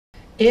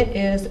It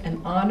is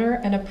an honor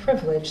and a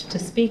privilege to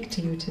speak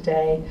to you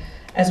today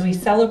as we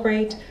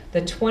celebrate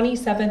the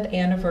 27th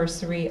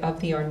anniversary of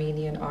the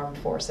Armenian Armed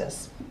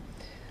Forces.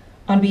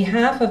 On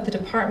behalf of the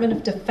Department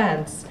of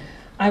Defense,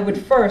 I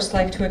would first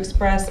like to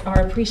express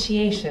our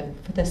appreciation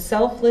for the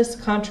selfless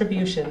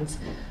contributions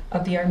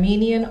of the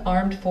Armenian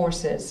Armed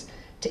Forces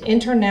to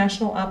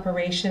international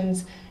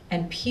operations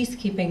and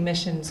peacekeeping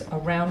missions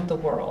around the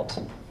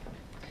world.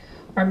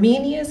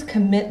 Armenia's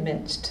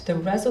commitment to the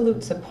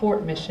Resolute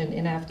Support mission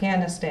in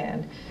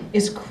Afghanistan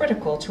is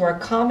critical to our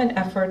common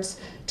efforts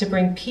to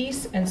bring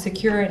peace and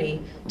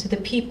security to the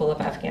people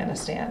of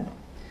Afghanistan.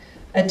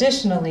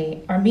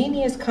 Additionally,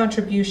 Armenia's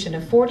contribution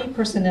of 40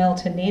 personnel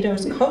to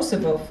NATO's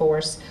Kosovo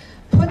force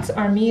puts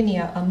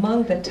Armenia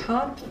among the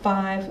top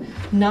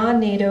 5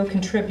 non-NATO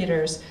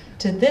contributors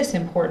to this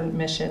important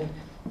mission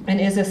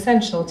and is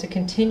essential to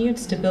continued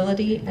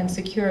stability and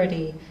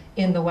security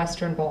in the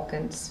Western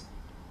Balkans.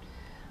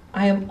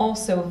 I am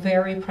also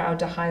very proud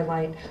to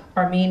highlight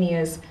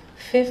Armenia's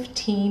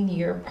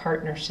 15-year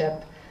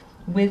partnership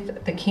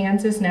with the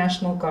Kansas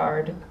National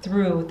Guard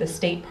through the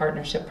State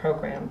Partnership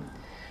Program.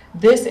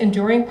 This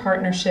enduring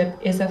partnership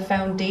is a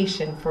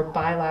foundation for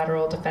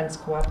bilateral defense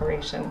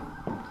cooperation.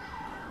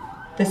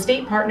 The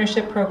State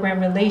Partnership Program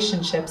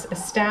relationships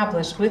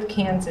established with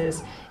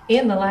Kansas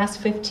in the last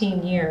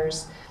 15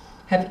 years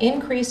have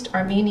increased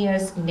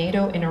Armenia's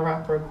NATO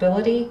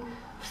interoperability,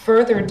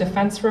 furthered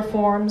defense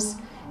reforms,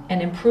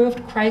 and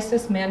improved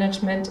crisis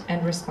management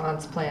and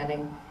response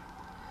planning.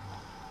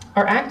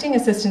 Our Acting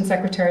Assistant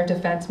Secretary of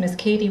Defense, Ms.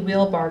 Katie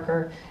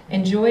Wheelbarger,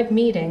 enjoyed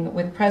meeting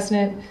with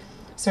President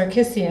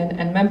Sarkisian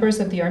and members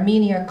of the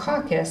Armenia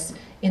Caucus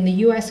in the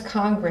U.S.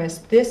 Congress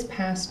this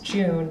past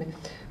June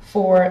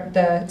for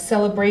the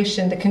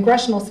celebration, the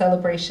congressional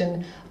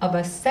celebration of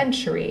a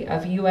century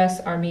of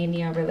U.S.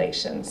 Armenia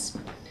relations.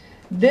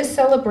 This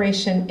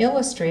celebration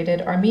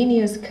illustrated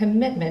Armenia's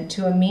commitment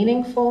to a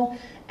meaningful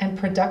and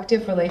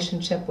productive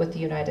relationship with the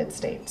United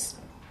States.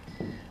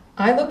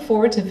 I look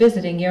forward to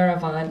visiting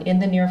Yerevan in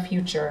the near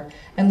future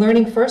and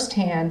learning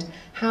firsthand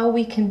how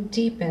we can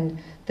deepen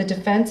the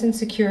defense and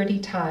security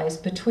ties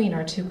between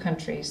our two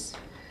countries.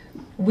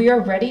 We are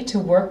ready to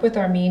work with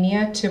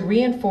Armenia to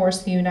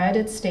reinforce the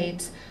United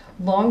States'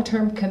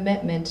 long-term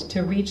commitment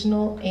to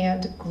regional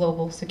and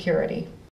global security.